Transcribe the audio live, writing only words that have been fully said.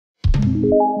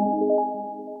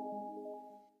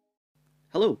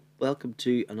Hello, welcome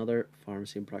to another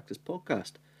Pharmacy and Practice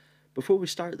podcast. Before we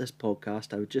start this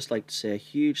podcast, I would just like to say a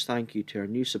huge thank you to our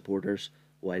new supporters,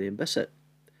 Wiley & Bissett.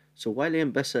 So Wiley &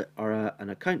 Bissett are an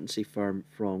accountancy firm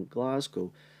from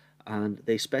Glasgow, and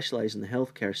they specialise in the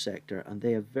healthcare sector, and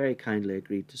they have very kindly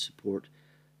agreed to support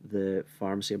the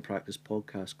Pharmacy and Practice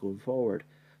podcast going forward.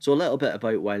 So a little bit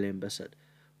about Wiley & Bissett.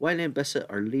 Wiley & Bissett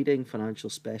are leading financial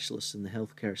specialists in the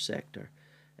healthcare sector.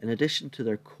 In addition to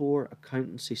their core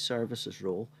accountancy services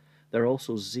role, they're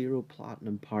also Zero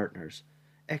Platinum partners,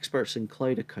 experts in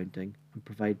cloud accounting, and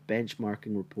provide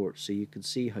benchmarking reports so you can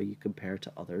see how you compare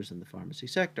to others in the pharmacy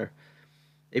sector.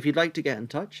 If you'd like to get in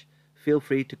touch, feel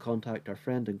free to contact our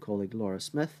friend and colleague Laura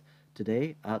Smith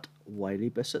today at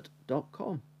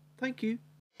wileybissett.com. Thank you.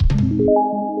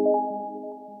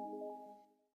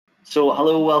 So,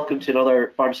 hello, welcome to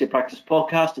another Pharmacy Practice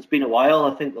podcast. It's been a while.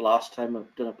 I think the last time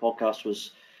I've done a podcast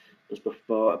was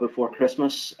before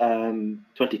Christmas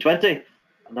 2020, and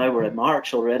now we're in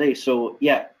March already. So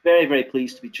yeah, very, very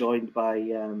pleased to be joined by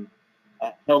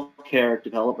a healthcare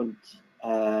development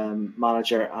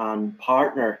manager and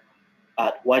partner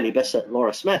at Wiley Bissett,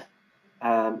 Laura Smith.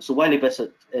 So Wiley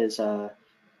Bissett is a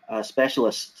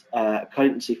specialist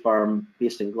accountancy firm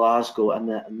based in Glasgow,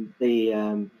 and they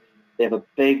have a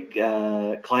big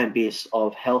client base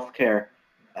of healthcare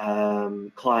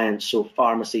clients, so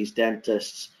pharmacies,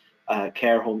 dentists,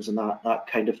 care homes, and that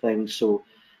kind of thing. So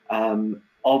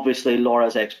obviously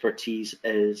Laura's expertise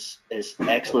is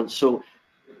excellent. So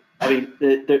I mean,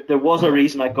 there was a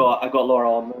reason I got Laura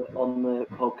on the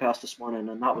podcast this morning,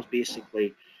 and that was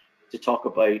basically to talk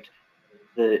about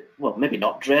maybe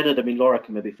not dreaded. I mean, Laura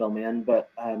can maybe fill me in, but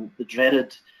the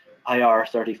dreaded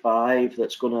IR35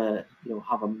 that's going to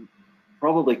have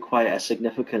probably quite a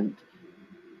significant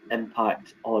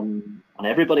impact on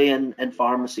everybody in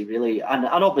pharmacy, really, and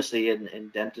obviously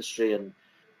in dentistry and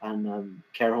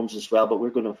care homes as well, but we're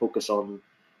going to focus on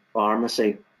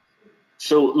pharmacy.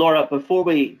 So Laura, before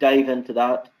we dive into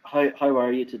that, how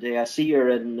are you today? I see you're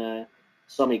in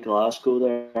sunny Glasgow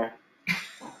there.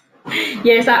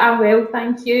 Yes, I'm well,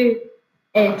 thank you.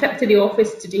 Trip to the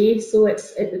office today, so it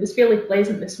was fairly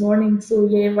pleasant this morning. So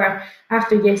yeah, we're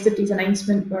after yesterday's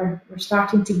announcement, we're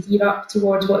starting to gear up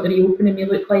towards what the reopening may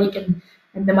look like in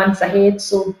the months ahead.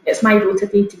 So it's my rota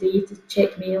day today to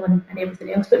check mail and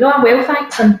everything else. But no, I'm well,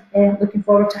 thanks. I'm looking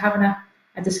forward to having a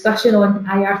discussion on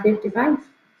IR35.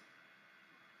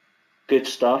 Good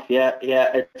stuff. Yeah.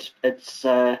 It's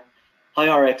how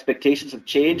our expectations have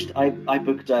changed. I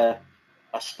booked a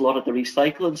slot at the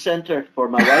recycling centre for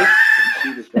my wife, and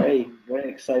she was very, very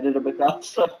excited about that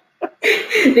stuff.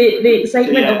 the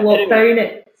excitement of lockdown,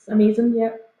 anyway, it's amazing,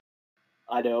 yeah.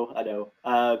 I know.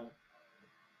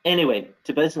 Anyway,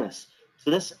 to business.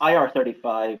 So this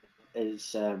IR35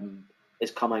 is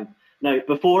coming. Now,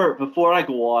 before I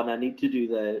go on, I need to do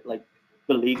the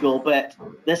legal bit.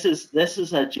 This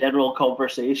is a general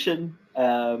conversation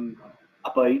about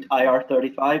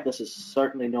IR35. This is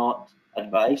certainly not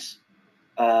advice.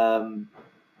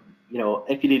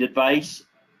 If you need advice,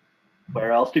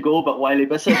 where else to go but Wiley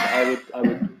Bissett? I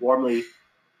would warmly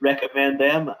recommend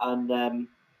them. And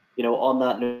on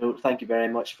that note, thank you very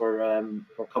much for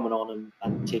coming on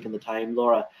and taking the time,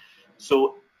 Laura.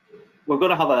 So we're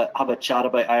going to have a chat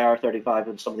about IR35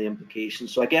 and some of the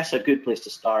implications. So I guess a good place to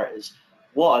start is,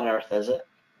 what on earth is it?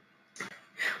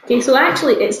 Okay, so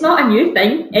actually it's not a new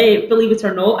thing, believe it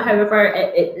or not. However,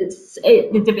 it's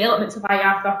the developments of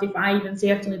IR35 and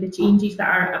certainly the changes that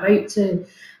are about to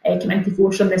come into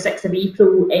force on the 6th of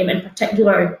April, in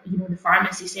particular, the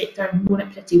pharmacy sector, knowing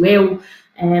it pretty well,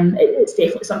 it's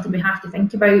definitely something we have to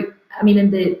think about. I mean,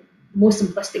 in the most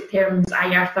simplistic terms,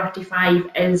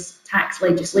 IR35 is tax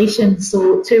legislation,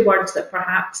 so two words that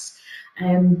perhaps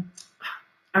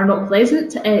are not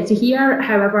pleasant to hear.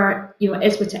 However, it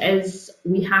is what it is.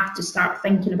 We have to start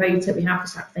thinking about it. We have to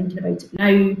start thinking about it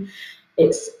now.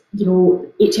 It's,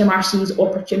 HMRC's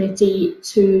opportunity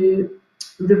to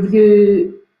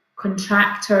review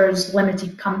contractors,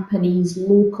 limited companies,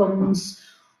 locums,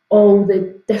 all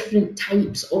the different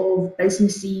types of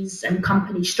businesses and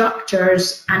company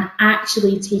structures, and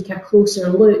actually take a closer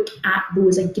look at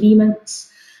those agreements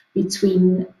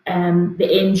between the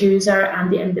end user and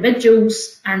the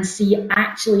individuals, and see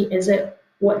actually, is it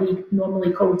what they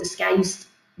normally call disguised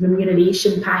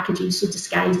remuneration packages, so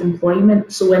disguised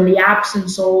employment. So in the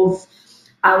absence of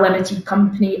a limited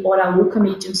company or a locum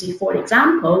agency, for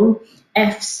example,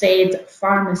 if said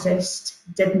pharmacist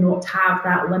did not have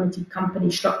that limited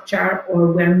company structure or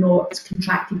were not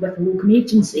contracted with a locum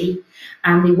agency,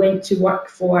 and they went to work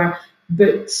for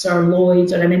Boots or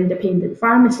Lloyds or an independent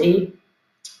pharmacy,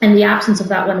 In the absence of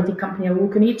that limited company or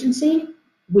locum agency,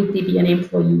 would they be an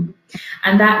employee?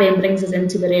 And that then brings us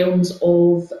into the realms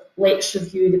of, let's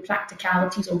review the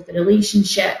practicalities of the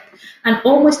relationship, and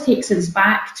almost takes us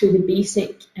back to the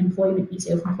basic employment v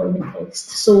self-employment test.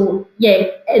 So yeah,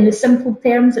 in the simple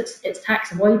terms, it's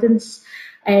tax avoidance.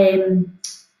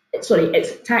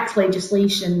 It's tax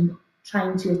legislation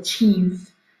trying to achieve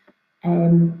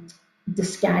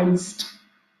disguised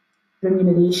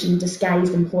remuneration,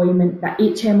 disguised employment, that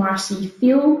HMRC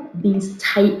feel these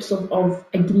types of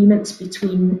agreements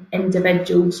between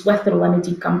individuals with their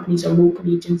limited companies or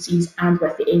local agencies and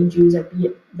with the end user, be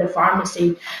it the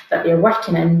pharmacy that they're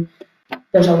working in,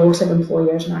 there's a loss of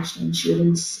employers' national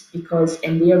insurance, because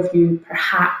in their view,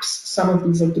 perhaps some of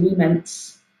these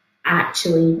agreements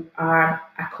actually are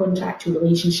a contractual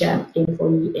relationship,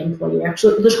 employee-employer.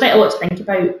 So there's quite a lot to think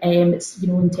about. It's,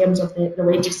 in terms of the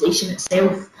legislation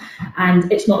itself,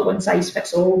 and it's not one size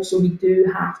fits all. So we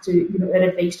do have to, our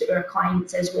advice to our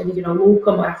clients is, whether you're a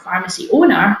locum or a pharmacy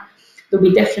owner, there'll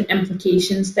be different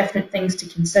implications, different things to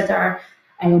consider,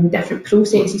 different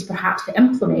processes perhaps to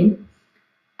implement,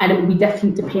 and it will be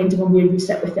different depending on where you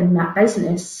sit within that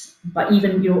business. But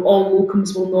even, all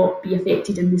locums will not be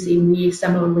affected in the same way.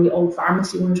 Similarly, all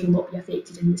pharmacy owners will not be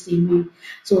affected in the same way.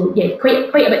 So yeah,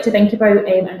 quite a bit to think about,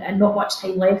 and not much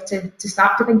time left to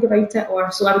start to think about it.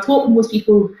 Or so I would hope most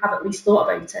people have at least thought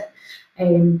about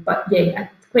it. But yeah,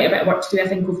 quite a bit of work to do, I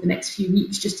think, over the next few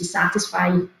weeks, just to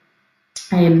satisfy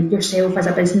yourself as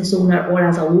a business owner or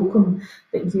as a locum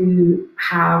that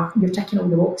you're ticking all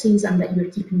the boxes, and that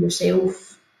you're keeping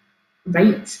yourself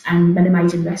right and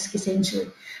minimising risk, essentially.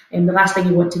 And the last thing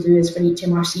you want to do is for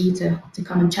HMRC to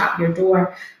come and chat your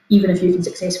door, even if you can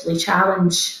successfully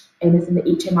challenge anything that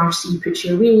HMRC puts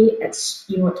your way. It's,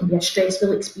 it can be a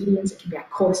stressful experience, it can be a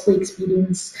costly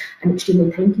experience, and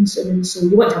extremely time consuming. So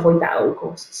you want to avoid that at all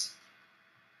costs.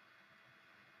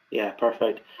 Yeah,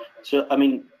 perfect. So, I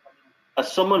mean,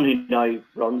 as someone who now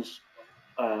runs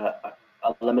a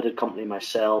limited company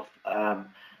myself, the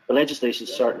legislation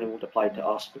certainly won't apply to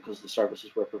us because of the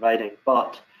services we're providing.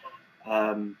 But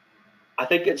I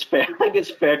think it's fair. I think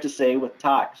it's fair to say with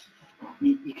tax,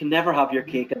 you can never have your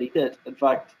cake and eat it. In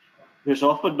fact, there's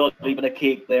often not even a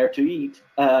cake there to eat.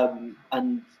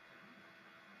 And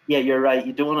yeah, you're right.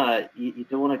 You don't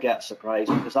want to get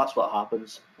surprised, because that's what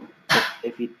happens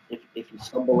if you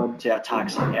stumble into a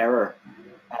tax error,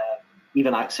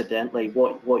 even accidentally.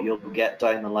 What you'll get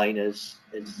down the line is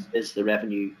the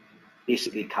revenue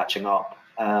basically catching up.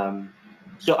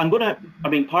 So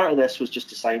part of this was just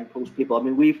to signpost people. I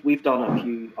mean, we've done a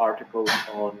few articles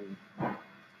on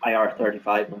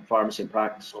IR35 and pharmacy and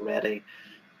practice already,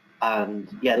 and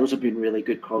yeah, those have been really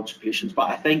good contributions. But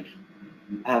I think,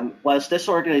 whilst this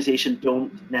organisation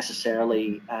don't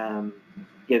necessarily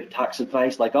give tax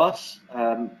advice like us,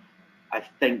 I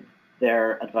think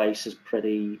their advice is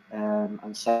pretty and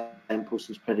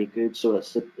signposting is pretty good. So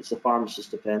it's the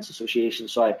Pharmacist Defence Association.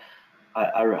 So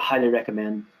I highly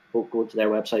recommend folk going to their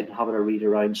website and having a read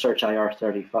around, search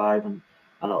IR35, and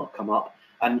it'll come up.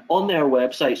 And on their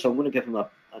website, so I'm going to give them a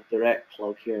direct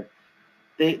plug here,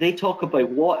 they talk about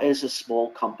what is a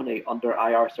small company under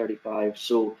IR35.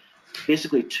 So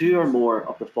basically 2 or more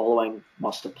of the following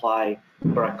must apply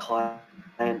for a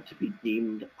client to be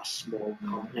deemed a small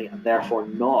company, and therefore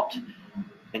not,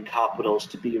 in capitals,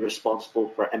 to be responsible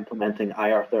for implementing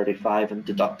IR35 and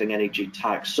deducting any due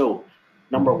tax. So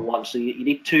number 1, so you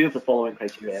need 2 of the following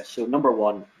criteria. So number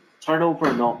 1,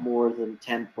 turnover not more than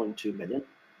 10.2 million.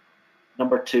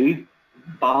 Number 2,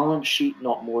 balance sheet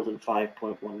not more than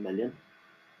 5.1 million.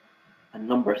 And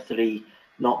number 3,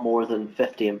 not more than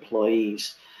 50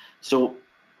 employees. So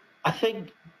I'm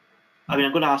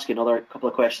going to ask you another couple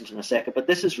of questions in a second, but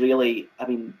this is really,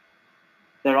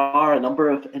 there are a number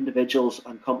of individuals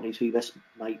and companies who this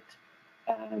might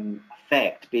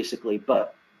affect, basically,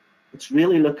 but it's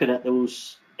really looking at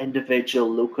those individual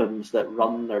locums that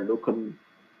run their locum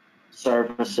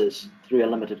services through a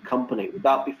limited company. Would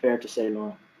that be fair to say,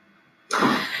 Laura?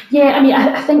 Yeah,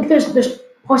 I think there's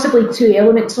possibly 2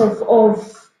 elements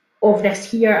of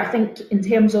this here. I think in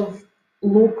terms of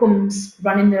locums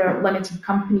running their limited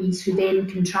companies, who then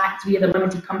contract via the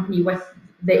limited company with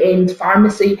the end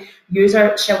pharmacy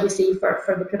user, shall we say,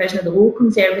 for the provision of the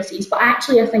locum services. But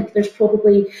actually, I think there's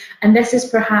probably, and this is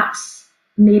perhaps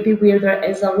maybe where there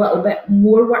is a little bit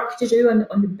more work to do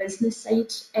on the business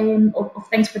side of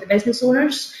things for the business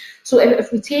owners. So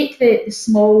if we take the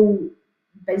small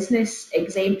business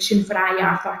exemption for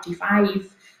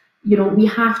IR35, we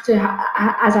have to,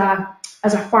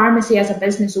 as a pharmacy, as a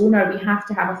business owner, we have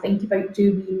to have a think about,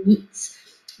 do we meet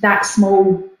that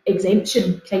small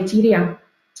exemption criteria?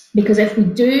 Because if we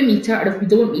do meet it, or if we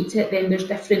don't meet it, then there's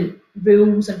different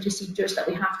rules and procedures that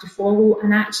we have to follow,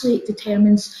 and actually it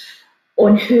determines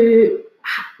on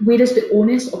where is the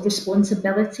onus of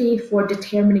responsibility for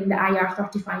determining the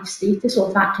IR35 status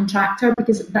of that contractor,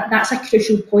 because that's a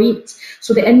crucial point.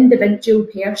 So the individual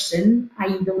person,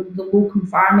 i.e. the locum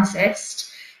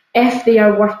pharmacist, if they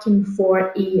are working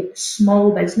for a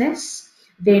small business,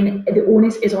 then the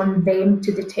onus is on them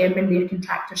to determine their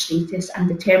contractor status and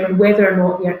determine whether or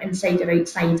not they are inside or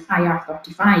outside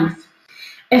IR35.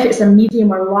 If it's a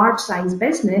medium or large size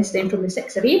business, then from the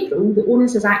 6th of April, the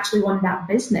onus is actually on that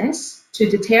business to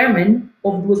determine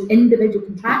of those individual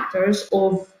contractors,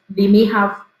 they may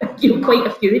have quite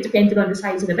a few depending on the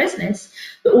size of the business.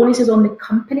 The onus is on the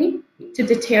company to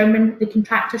determine the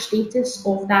contractor status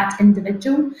of that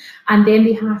individual, and then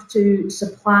they have to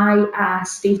supply a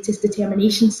status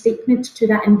determination statement to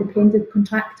that independent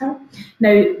contractor.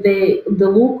 Now the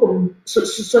locum, so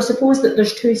I suppose that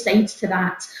there's two sides to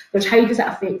that. There's how does it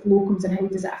affect locums and how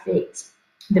does it affect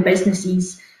the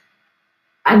businesses,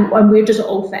 and where does it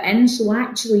all fit in? So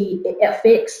actually it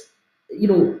affects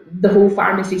the whole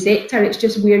pharmacy sector. It's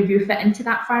just where you fit into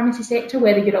that pharmacy sector,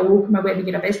 whether you're a locum or whether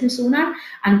you're a business owner,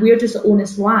 and where does the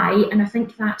onus lie. And I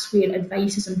think that's where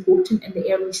advice is important in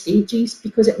the early stages,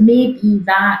 because it may be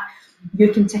that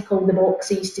you can tick all the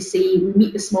boxes to say we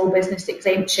meet the small business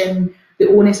exemption, the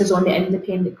onus is on the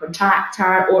independent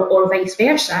contractor, or vice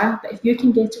versa. But if you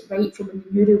can get it right from when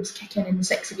the new rules kick in the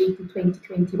 6th of April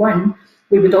 2021,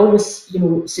 we would always,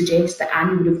 suggest that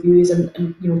annual reviews and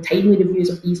timely reviews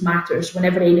of these matters,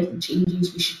 whenever anything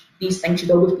changes, these things should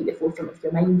always be at the forefront of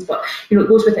your mind. But it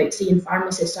goes without saying,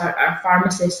 pharmacists are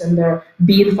pharmacists, and they're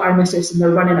being pharmacists, and they're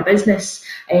running a business.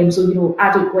 So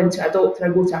I don't go into a doctor, I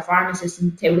go to a pharmacist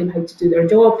and tell them how to do their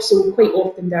job. So quite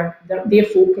often their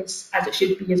focus, as it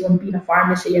should be, is on being a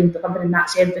pharmacy and delivering that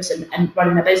service and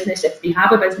running a business if they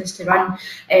have a business to run.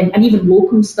 And even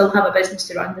locums still have a business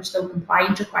to run. There's still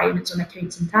compliance requirements on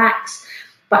accounts and tax.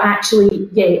 But actually,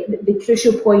 the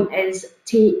crucial point is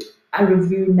take a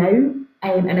review now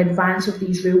in advance of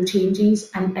these rule changes,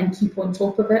 and keep on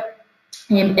top of it.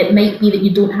 It might be that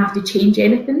you don't have to change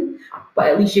anything, but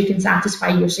at least you can satisfy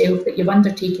yourself that you've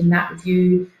undertaken that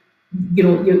review.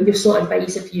 You've sought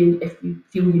advice if you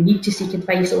feel you need to seek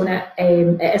advice on it.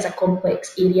 It is a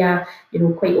complex area.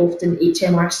 Quite often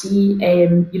HMRC,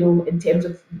 in terms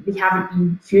of they haven't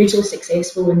been hugely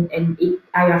successful in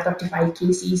IR35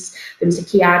 cases. There was a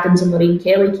Kay Adams and Lorraine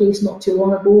Kelly case not too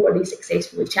long ago where they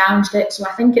successfully challenged it. So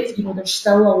I think it's there's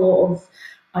still a lot of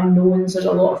unknowns. There's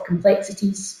a lot of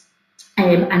complexities,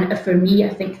 and for me, I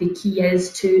think the key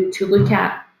is to look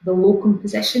at the locum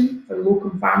position for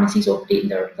locum pharmacies operating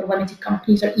their limited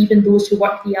companies, or even those who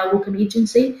work via a locum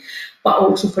agency, but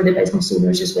also for the business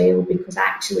owners as well, because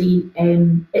actually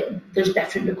there's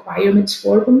different requirements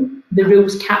for them. The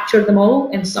rules capture them all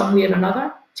in some way or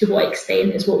another. To what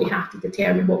extent is what we have to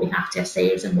determine, what we have to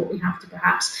assess, and what we have to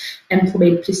perhaps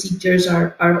implement procedures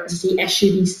or as I say,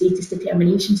 issue these status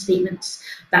determination statements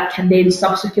that can then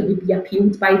subsequently be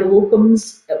appealed by the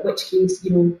locums, at which case,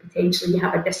 potentially you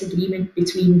have a disagreement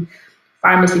between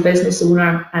pharmacy business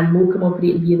owner and locum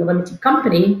operating via the limited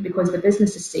company, because the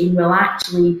business is saying, well,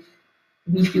 actually,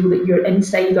 we feel that you're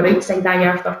inside or outside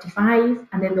IR35,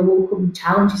 and then the locum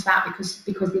challenges that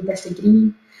because they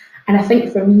disagree. And I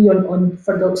think for me,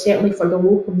 certainly for the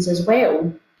locums as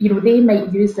well, they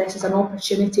might use this as an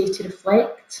opportunity to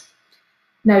reflect.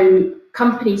 Now,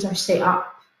 companies are set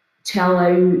up to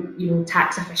allow,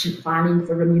 tax efficient planning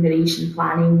for remuneration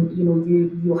planning.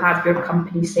 You have your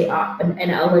company set up, and it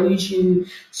allows you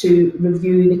to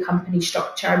review the company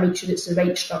structure, make sure it's the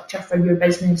right structure for your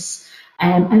business.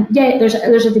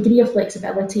 There's a degree of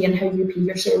flexibility in how you pay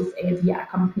yourself via a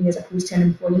company as opposed to an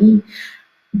employee.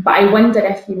 But I wonder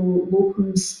if,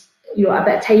 locums, a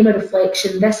bit of time of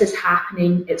reflection, this is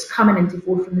happening, it's coming into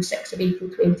force from the 6th of April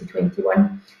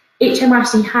 2021.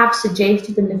 HMRC have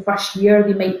suggested in the first year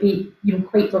they might be,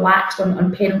 quite relaxed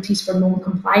on penalties for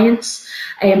non-compliance,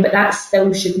 but that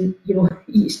still shouldn't,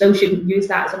 you still shouldn't use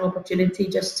that as an opportunity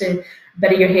just to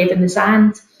bury your head in the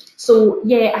sand. So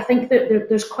I think that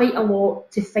there's quite a lot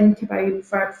to think about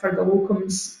for the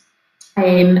locums.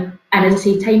 And as I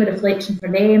say, time of reflection for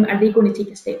them. Are they going to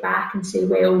take a step back and say,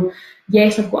 well,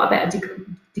 yes, I've got a bit of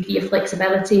degree of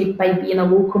flexibility by being a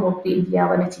locum operating via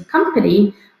a limited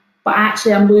company, but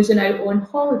actually I'm losing out on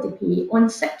holiday pay, on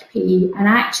sick pay, and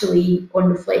actually on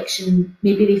reflection,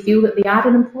 maybe they feel that they are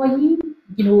an employee.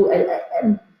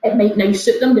 it might now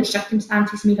suit them, their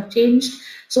circumstances may have changed.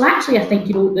 So actually I think,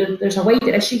 there's a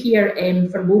wider issue here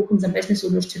for locums and business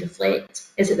owners to reflect,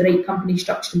 is it the right company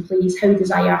structure in place? How does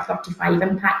IR35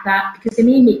 impact that? Because they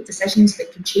may make decisions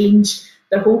that could change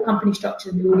their whole company structure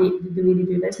and the way they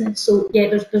do business. So yeah,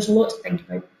 there's a lot to think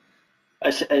about.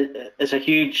 It's a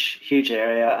huge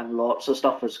area, and lots of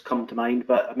stuff has come to mind.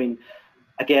 But I mean,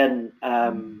 again,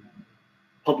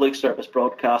 public service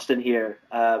broadcasting here,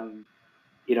 and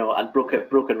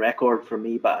broken record for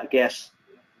me. But I guess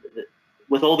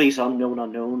with all these unknown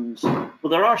unknowns, well,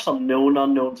 there are some known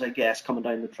unknowns, I guess, coming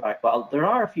down the track, but there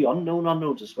are a few unknown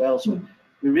unknowns as well. So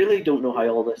we really don't know how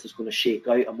all this is going to shake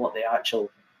out and what the actual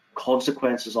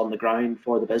consequences on the ground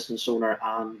for the business owner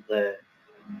and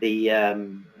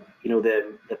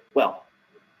well,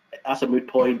 that's a moot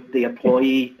point, the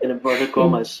employee in inverted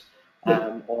commas,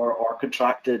 or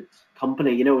contracted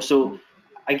company, So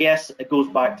I guess it goes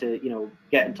back to,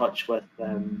 get in touch with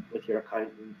your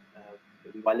accountant,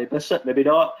 maybe while they visit, maybe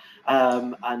not,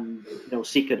 and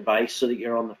seek advice so that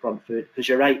you're on the front foot, because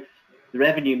you're right, the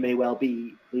revenue may well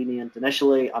be lenient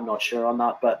initially. I'm not sure on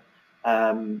that, but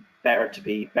better to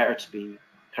be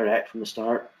correct from the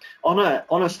start. On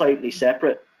a slightly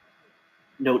separate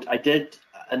note, I did,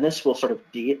 and this will sort of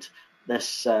date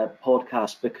this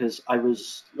podcast, because I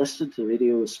was listening to the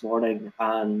radio this morning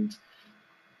and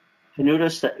I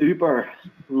noticed that Uber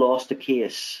lost a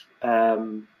case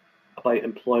about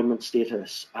employment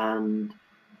status, and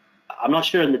I'm not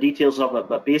sure in the details of it,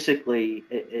 but basically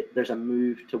there's a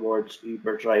move towards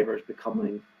Uber drivers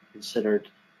becoming considered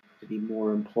to be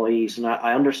more employees, and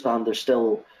I understand there's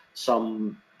still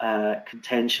some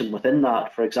contention within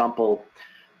that. For example,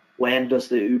 when does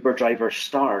the Uber driver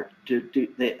start? I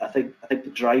think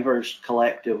the drivers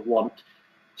collective want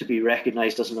to be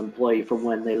recognised as an employee from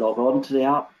when they log on to the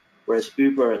app, whereas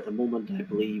Uber at the moment, I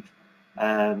believe,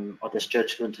 or this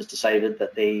judgment has decided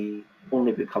that they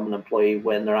only become an employee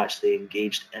when they're actually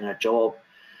engaged in a job.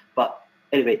 But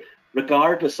anyway,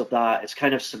 regardless of that, it's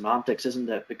kind of semantics, isn't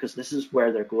it? Because this is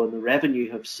where they're going. The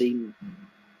revenue have seen,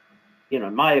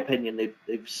 in my opinion,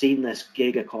 they've seen this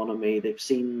gig economy. They've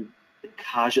seen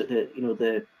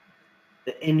the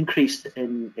increase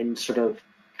in sort of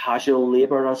casual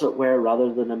labour, as it were,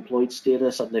 rather than employed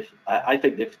status. And I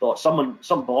think they've thought some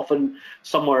boffin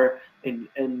somewhere in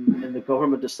the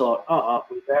government has thought,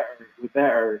 we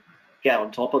better get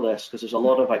on top of this, because there's a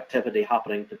lot of activity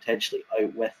happening potentially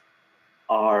out with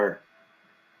our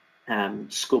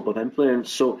scope of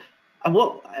influence. So,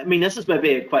 this is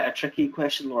maybe quite a tricky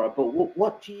question, Laura, but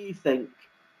what do you think?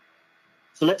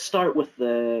 So let's start with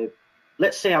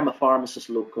let's say I'm a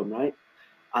pharmacist locum, right?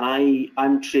 And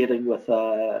I'm trading with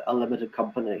a limited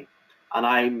company,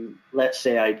 and let's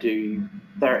say I do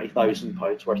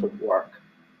 £30,000 worth of work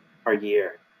per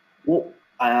year.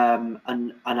 And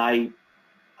I,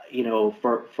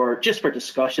 for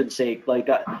discussion's sake, like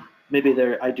maybe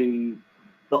I do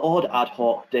the odd ad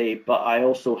hoc day, but I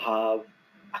also have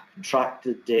a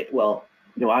contracted day. Well,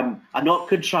 I'm not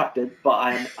contracted,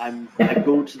 but I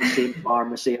go to the same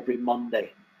pharmacy every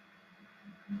Monday.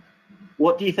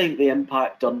 What do you think the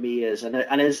impact on me is,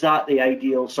 and is that the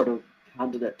ideal sort of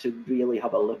candidate to really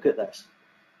have a look at this?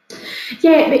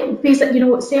 Yeah, because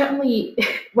certainly,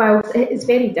 well, it's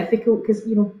very difficult, because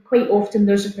quite often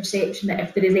there's a perception that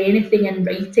if there is anything in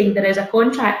writing, there is a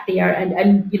contract there,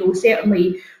 and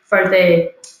certainly for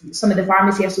some of the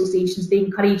pharmacy associations, they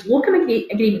encourage locum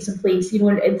agreements in place,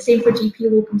 and the same for GP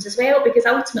locums as well, because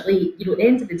ultimately, at the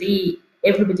end of the day,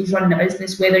 everybody's running a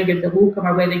business, whether you're the locum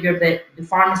or whether you're the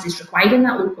pharmacist requiring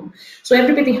that locum. So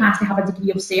everybody has to have a degree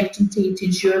of certainty to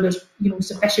ensure there's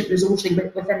sufficient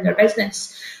resourcing within their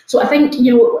business. So I think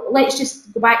let's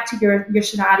just go back to your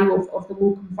scenario of the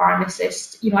locum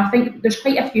pharmacist. I think there's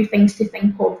quite a few things to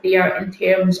think of there in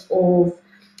terms of,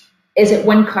 is it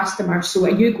one customer? So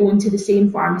are you going to the same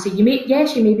pharmacy? You may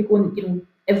be going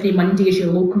every Monday is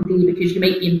your locum day because you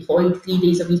might be employed 3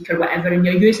 days a week or whatever, and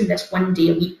you're using this 1 day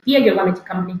a week via your limited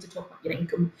company to top up your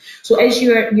income. So do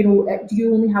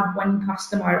you only have one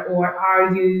customer, or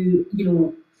are you,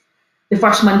 the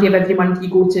first Monday of every month you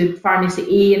go to pharmacy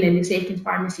A and then the second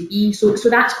pharmacy B? So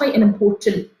that's quite an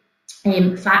important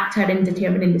factor in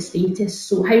determining the status.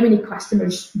 So how many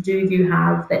customers do you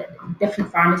have, that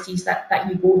different pharmacies that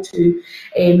you go to,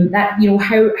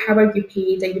 how are you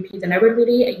paid? Are you paid an hourly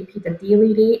rate? Are you paid a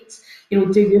daily rate?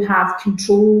 Do you have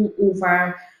control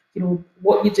over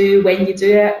what you do, when you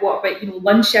do it? What about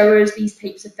lunch hours, these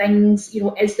types of things?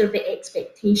 Is there the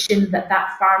expectation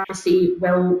that pharmacy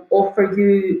will offer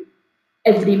you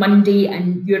every Monday,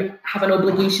 and you have an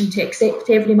obligation to accept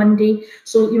every Monday?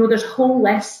 So there's a whole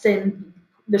list, and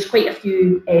there's quite a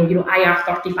few,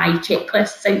 IR35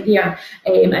 checklists out there,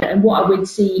 and what I would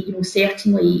say,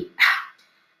 certainly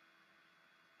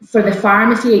for the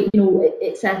pharmacy,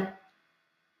 it's a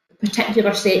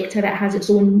particular sector. It has its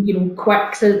own,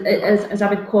 quirks, as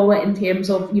I would call it, in terms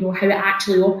of, how it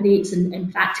actually operates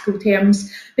in practical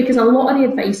terms. Because a lot of the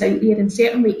advice out there, and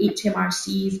certainly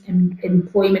HMRC's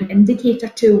employment indicator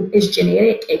tool, is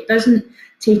generic. It doesn't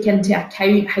take into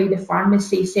account how the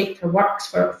pharmacy sector works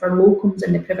for locums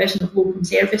and the provision of locum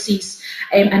services.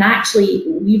 And actually,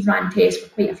 we've ran tests for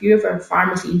quite a few of our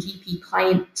pharmacy and GP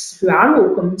clients who are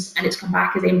locums, and it's come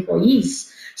back as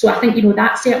employees. So I think,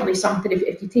 that's certainly something,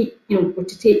 if you take, were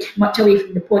to take much away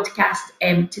from the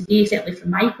podcast today, certainly from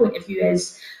my point of view,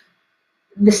 is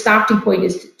the starting point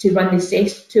is to run the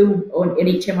CEST tool on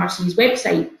HMRC's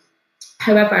website.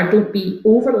 However, don't be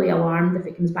overly alarmed if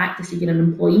it comes back to seeing an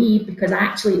employee, because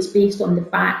actually it's based on the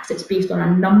facts, it's based on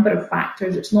a number of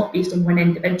factors. It's not based on one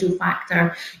individual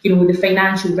factor, the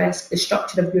financial risk, the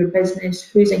structure of your business,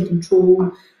 who's in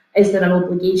control, is there an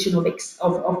obligation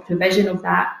of provision of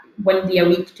that 1 day a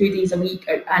week, 2 days a week,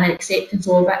 and an acceptance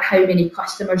of it, how many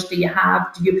customers do you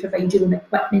have, do you provide your own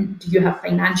equipment, do you have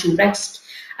financial risk?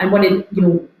 And one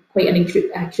of, quite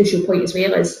a crucial point as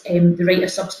well is the right of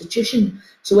substitution.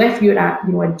 So if you're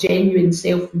a genuine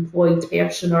self-employed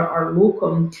person or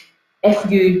locum, if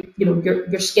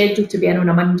you're scheduled to be in on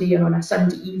a Monday or on a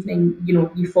Sunday evening,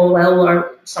 you fall ill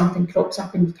or something crops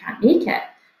up and you can't make it,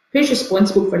 who's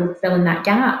responsible for filling that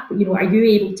gap? Are you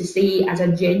able to say, as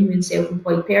a genuine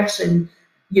self-employed person,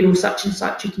 such and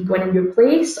such, you can go in your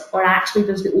place, or actually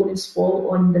does the onus fall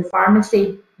on the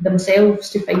pharmacy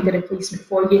themselves to find a replacement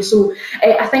for you? So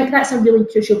I think that's a really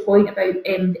crucial point about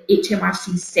the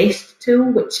HMRC's CEST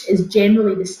tool, which is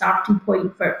generally the starting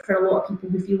point for a lot of people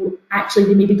who feel actually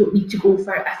they maybe don't need to go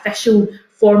for official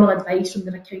formal advice from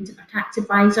their accountant or tax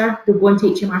advisor. They'll go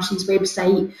onto HMRC's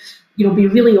website, be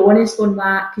really honest on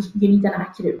that, because you need an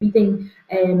accurate reading.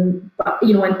 But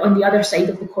on the other side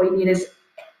of the coin, there is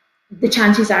the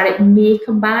chances are it may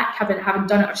come back. Having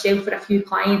done it ourselves for a few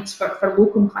clients, for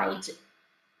locum clients,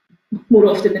 more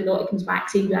often than not it comes back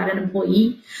saying you are an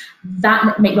employee.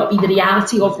 That might not be the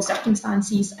reality of the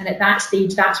circumstances, and at that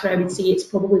stage, that's where I would say it's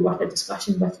probably worth a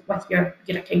discussion with your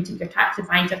accountant, your tax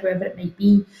advisor, whoever it might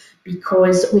be,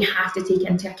 because we have to take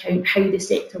into account how the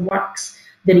sector works,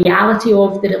 the reality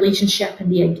of the relationship and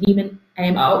the agreement. I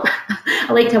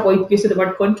like to avoid use of the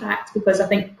word contract, because I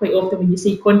think quite often when you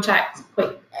say contract,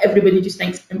 everybody just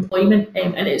thinks employment,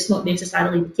 and it's not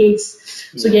necessarily the case.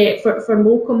 So yeah, for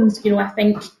locums, I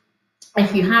think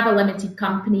if you have a limited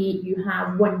company, you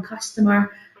have one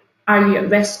customer, are you at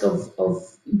risk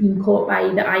of being caught by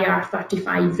the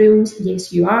IR35 rules?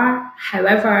 Yes, you are.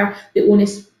 However, the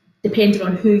onus, depending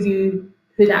on who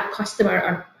that customer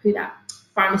or who that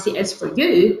pharmacy is for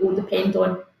you, will depend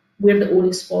on where the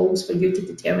onus falls for you to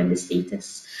determine the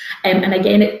status. And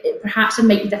again, perhaps it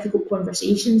might be difficult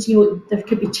conversations. There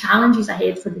could be challenges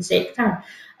ahead for the sector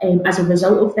as a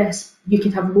result of this. You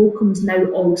could have locums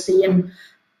now all saying,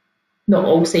 not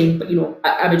all saying, but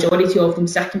a majority of them,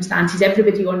 circumstances,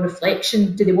 everybody on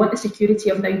reflection, do they want the security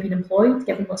of now being employed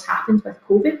given what's happened with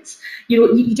COVID?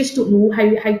 You just don't know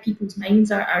how people's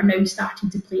minds are now starting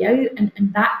to play out,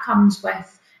 and that comes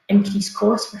with increased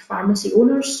costs for pharmacy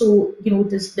owners. So,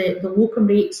 does the locum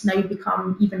rates now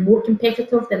become even more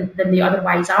competitive than they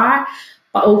otherwise are?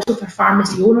 But also for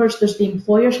pharmacy owners, there's the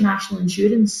employer's national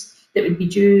insurance that would be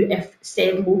due if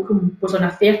said locum was on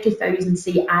a 30,000,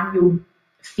 say, annual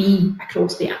fee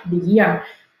across the year.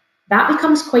 That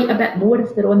becomes quite a bit more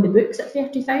if they're on the books at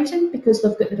 30,000, because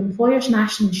they've got their employer's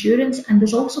national insurance, and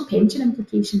there's also pension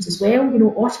implications as well,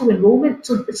 auto enrolment.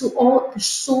 So there's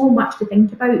so much to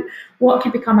think about. What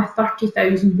could become a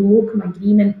 30,000 locum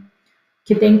agreement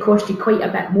could then cost you quite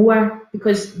a bit more,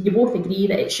 because you both agree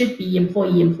that it should be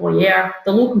employee-employer.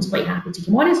 The locum's quite happy to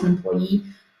come on as an employee,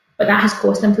 but that has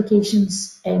cost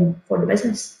implications for the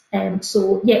business.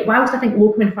 So yeah, whilst I think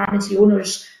locum and pharmacy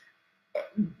owners,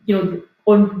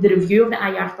 on the review of the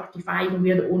IR35 and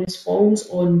where the onus falls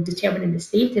on determining the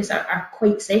status are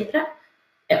quite separate,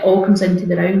 it all comes into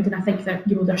the round, and I think that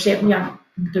there certainly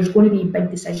there's going to be big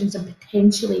decisions and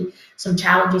potentially some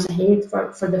challenges ahead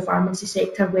for the pharmacy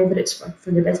sector, whether it's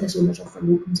for the business owners or for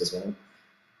locums as well.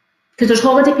 Because there's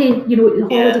holiday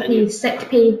pay, sick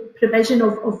pay, provision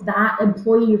of that,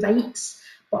 employee rights,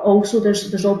 but also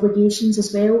there's obligations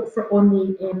as well on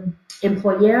the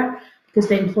employer, because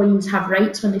the employees have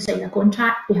rights when they sign a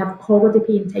contract. They have holiday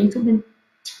pay entitlement,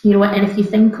 and if you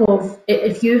think of,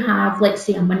 if you have, let's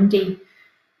say, a Monday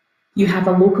you have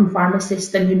a locum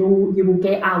pharmacist, and you know you will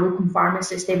get a locum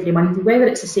pharmacist every Monday. Whether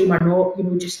it's the same or not, you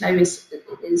know, just now is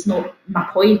not my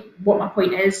point. What my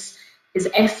point is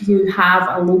if you have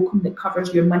a locum that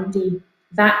covers your Monday,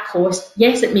 that cost,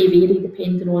 yes, it may vary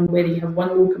depending on whether you have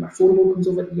one locum or 4 locums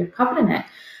over the year covering it.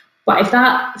 But if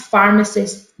that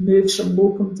pharmacist moves from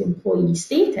locum to employee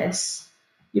status,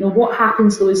 you know, what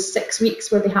happens those 6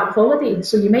 weeks where they have holiday?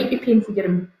 So you might be paying for your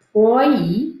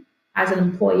employee as an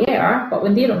employer, but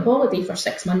when they're on holiday for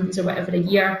 6 Mondays or whatever a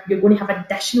year, you're going to have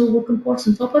additional locum costs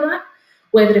on top of that.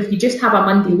 Whether if you just have a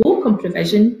Monday locum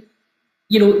provision,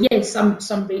 you know, yes,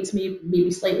 some rates may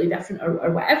be slightly different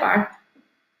or whatever,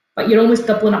 but you're almost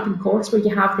doubling up in costs where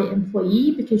you have the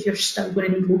employee because you're still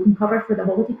going to need locum cover for the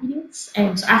holiday periods.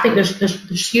 So I think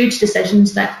there's huge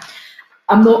decisions that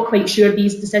I'm not quite sure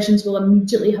these decisions will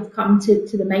immediately have come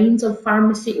to the minds of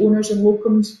pharmacy owners and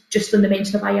locums just on the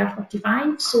mention of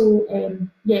IR35. So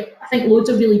yeah, I think loads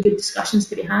of really good discussions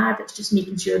to be had. It's just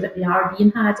making sure that they are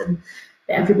being had and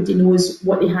that everybody knows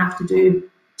what they have to do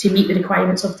to meet the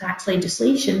requirements of tax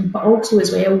legislation, but also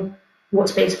as well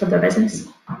what's best for their business.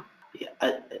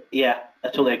 Yeah, I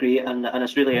totally agree, and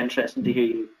it's really interesting to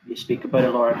hear you speak about it,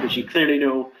 Laura, because you clearly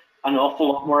know an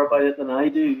awful lot more about it than I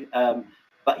do.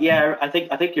 But yeah, I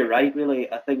think you're right.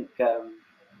 Really, I think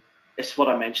it's what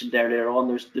I mentioned earlier on.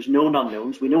 There's known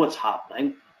unknowns. We know it's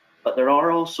happening, but there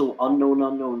are also unknown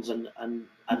unknowns, and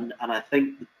I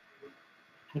think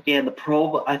again the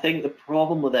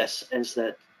problem with this is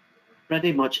that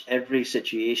pretty much every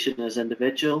situation is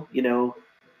individual. You know.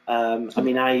 I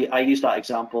mean, I use that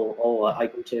example. Oh, I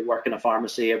go to work in a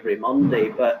pharmacy every Monday,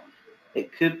 but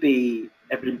it could be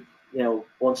every, you know,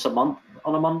 once a month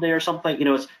on a Monday or something. You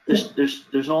know,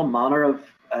 there's all manner of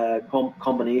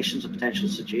combinations of potential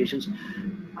situations.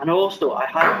 And also, I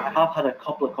have had a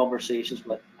couple of conversations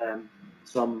with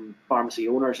some pharmacy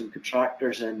owners and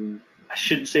contractors, and I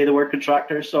shouldn't say the word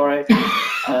contractors, sorry,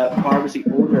 pharmacy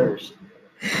owners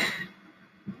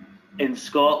in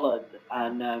Scotland,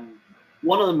 and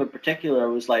one of them in particular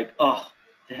was like, "Oh,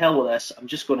 to hell with this! I'm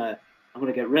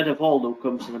gonna get rid of all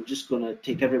locums, and I'm just gonna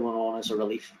take everyone on as a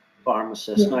relief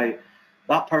pharmacist." Yeah. Now,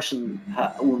 that person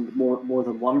owned more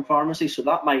than one pharmacy, so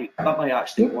that might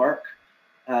actually work.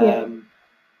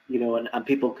 You know, and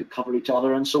people could cover each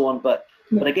other and so on. But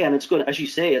again, it's going, as you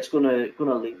say, it's going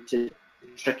to lead to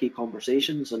tricky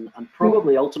conversations and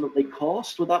probably ultimately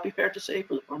cost. Would that be fair to say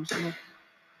for the pharmacy?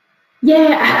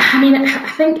 Yeah, I mean, I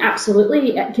think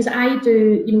absolutely, because I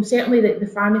do, you know, certainly the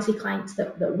pharmacy clients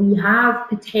that we have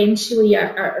potentially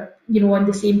are, you know, on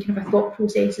the same kind of a thought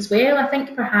process as well. I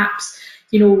think perhaps,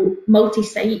 you know,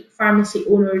 multi-site pharmacy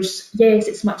owners, yes,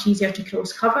 it's much easier to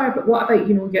cross-cover, but what about,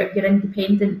 you know, your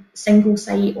independent single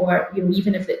site, or, you know,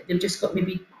 even if they've just got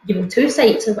maybe, you know, 2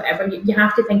 sites or whatever, you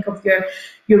have to think of your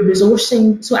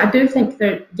resourcing. So I do think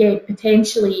that, yeah,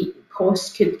 potentially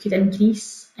costs could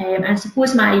increase. And I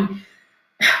suppose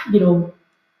you know,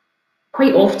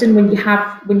 quite often when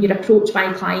you're approached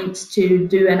by clients to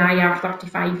do an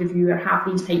IR35 review or have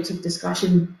these types of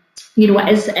discussion, you know,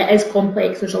 it is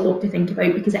complex. There's a lot to think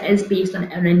about because it is based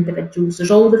on individuals. There's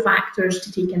all the factors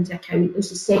to take into account. There's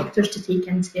the sectors to take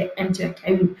into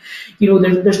account. You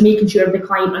know, there's making sure the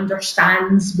client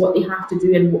understands what they have to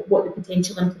do and what the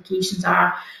potential implications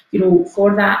are, you know,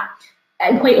 for that.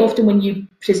 And quite often when you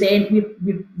present,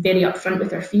 we're very upfront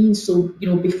with our fees. So, you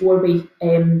know, before we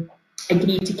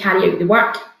agree to carry out the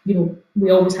work, you know, we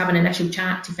always have an initial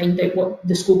chat to find out what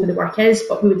the scope of the work is,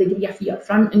 but we would agree a fee up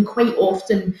front. And quite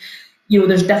often, you know,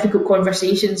 there's difficult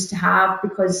conversations to have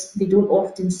because they don't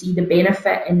often see the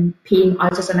benefit in paying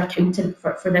us as an accountant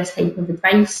for this type of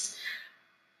advice.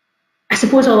 I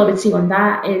suppose all I would say on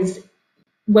that is,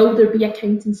 will there be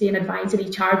accountancy and advisory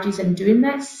charges in doing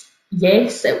this?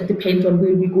 Yes, it would depend on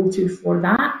where we go to for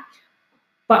that.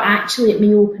 But actually, it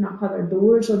may open up other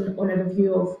doors on a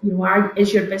review of, you know,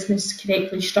 is your business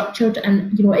correctly structured?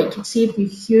 And, you know, it could save you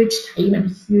huge time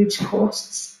and huge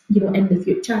costs, you know, in the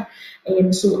future.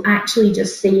 So actually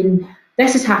just saying,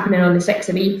 this is happening on the 6th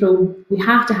of April, we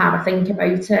have to have a think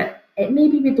about it.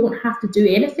 Maybe we don't have to do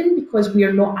anything because we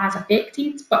are not as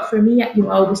affected. But for me, you know,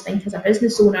 I always think as a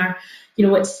business owner, you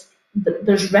know,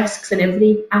 there's risks in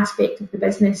every aspect of the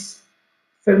business.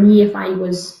 For me, if I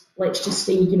was, let's just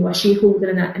say, you know, a shareholder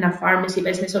in a pharmacy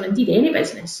business, or indeed any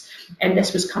business, and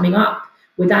this was coming up,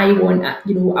 would I want,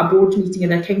 you know, a board meeting,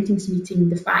 an accountants meeting,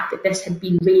 the fact that this had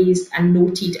been raised and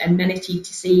noted and minuted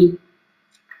to say,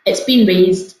 it's been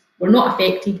raised, we're not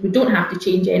affected, we don't have to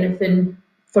change anything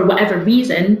for whatever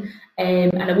reason,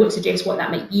 and I won't suggest what that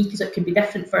might be because it could be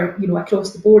different for, you know,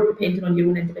 across the board depending on your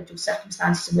own individual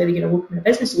circumstances and whether you're a local or a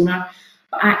business owner.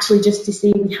 But actually just to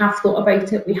say we have thought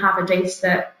about it, we have addressed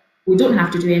it, we don't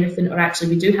have to do anything, or actually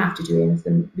we do have to do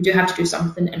anything. We do have to do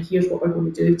something, and here's what we're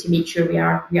going to do to make sure we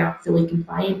are fully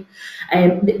compliant.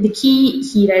 The key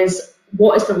here is,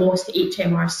 what is the loss to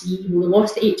HMRC? Well, the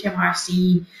loss to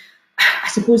HMRC, I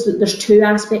suppose that there's two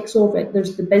aspects of it.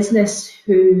 There's the business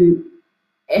who,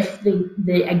 if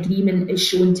the agreement is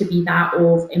shown to be that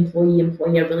of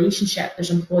employee-employer relationship, there's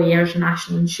employer's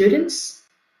national insurance.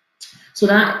 So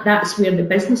that's where the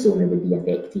business owner would be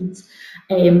affected.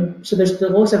 So there's the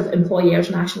loss of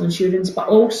employer's national insurance, but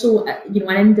also an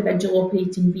individual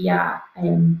operating via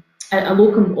a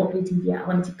locum operating via a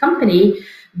limited company.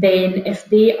 Then if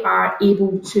they are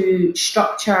able to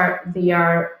structure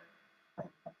their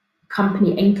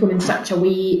company income in such a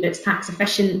way that's tax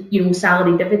efficient,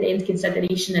 salary dividend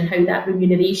consideration and how that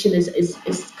remuneration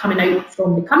is coming out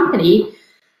from the company,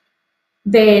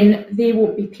 then they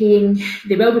will be paying,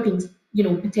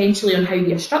 potentially on how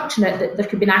they're structuring it, that there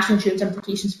could be national insurance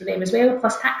implications for them as well,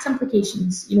 plus tax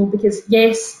implications, because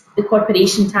yes, the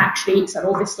corporation tax rates are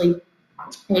obviously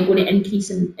going to increase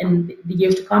in the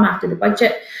years to come after the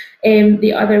budget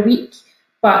the other week,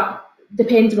 but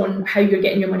depending on how you're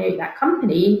getting your money out of that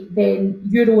company, then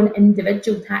your own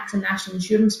individual tax and national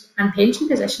insurance and pension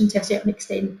position to a certain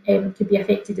extent could be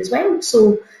affected as well.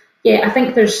 So yeah, I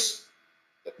think there's,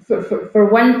 for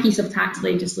one piece of tax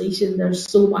legislation, there's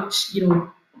so much,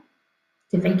 to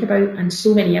think about and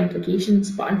so many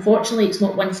implications, but unfortunately it's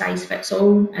not one size fits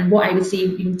all. And what I would say,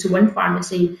 to one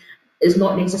pharmacy is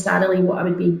not necessarily what I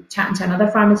would be chatting to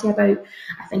another pharmacy about.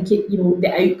 I think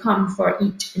the outcome for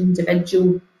each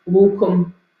individual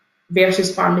locum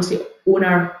versus pharmacy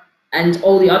owner and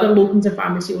all the other locums and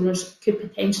pharmacy owners could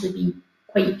potentially be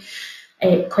quite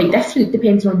different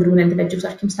depending on their own individual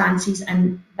circumstances.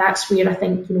 And that's where I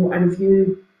think a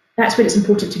review, that's where it's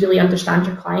important to really understand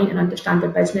your client and understand their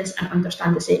business and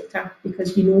understand the sector,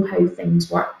 because you know how things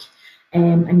work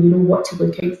and you know what to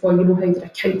look out for, you know how their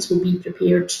accounts will be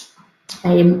prepared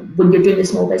when you're doing the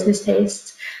small business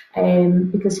test,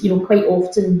 because quite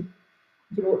often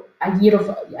a year of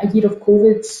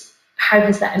COVID, how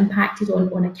has that impacted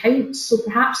on accounts? So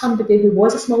perhaps somebody who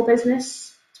was a small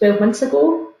business 12 months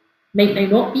ago might now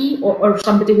not be, or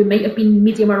somebody who might have been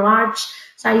medium or large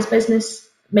size business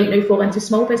might now fall into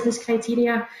small business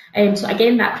criteria. So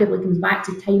again, that probably comes back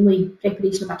to timely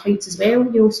preparation of accounts as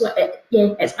well. So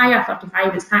it's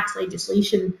IR35, it's tax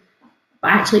legislation,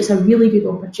 but actually it's a really good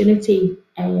opportunity,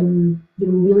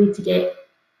 really to get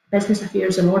business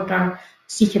affairs in order,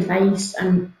 seek advice,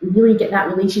 and really get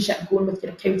that relationship going with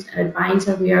your accountant and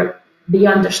advisor where they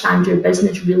understand your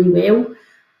business really well,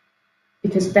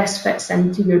 because this fits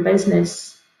into your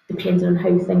business depending on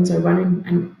how things are running,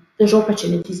 and there's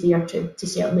opportunities there to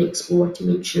certainly explore to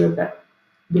make sure that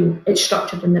it's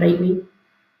structured in the right way.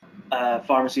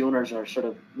 Pharmacy owners are sort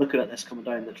of looking at this coming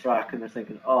down the track and they're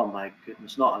thinking, oh my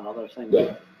goodness, not another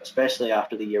thing, especially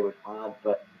after the year we've had.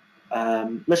 But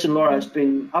listen, Laura, it's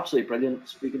been absolutely brilliant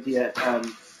speaking to you.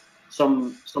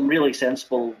 Some really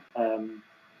sensible and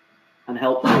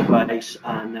helpful advice,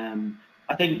 and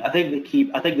I think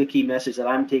the key message that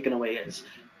I'm taking away is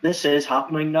this is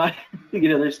happening now.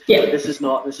 This is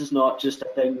not just a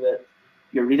thing that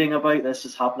you're reading about. This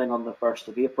is happening on the 1st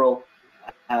of April,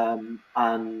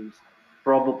 and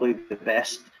probably the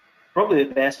best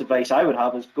advice I would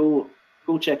have is go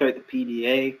check out the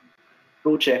PDA,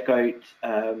 go check out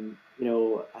an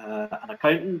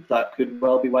accountant. That could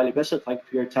well be Wiley Bissett. Thank you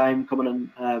for your time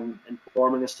coming and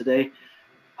informing us today.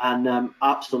 And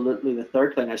absolutely, the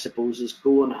third thing I suppose is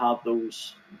go and have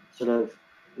those sort of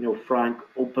frank,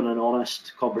 open, and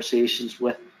honest conversations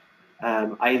with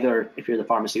either, if you're the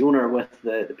pharmacy owner, with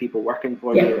the people working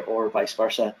for you, or vice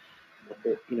versa,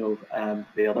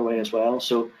 the other way as well.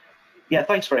 So yeah,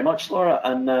 thanks very much, Laura,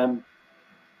 and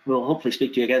we'll hopefully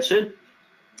speak to you again soon.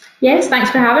 Yes,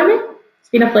 thanks for having me. It's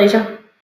been a pleasure.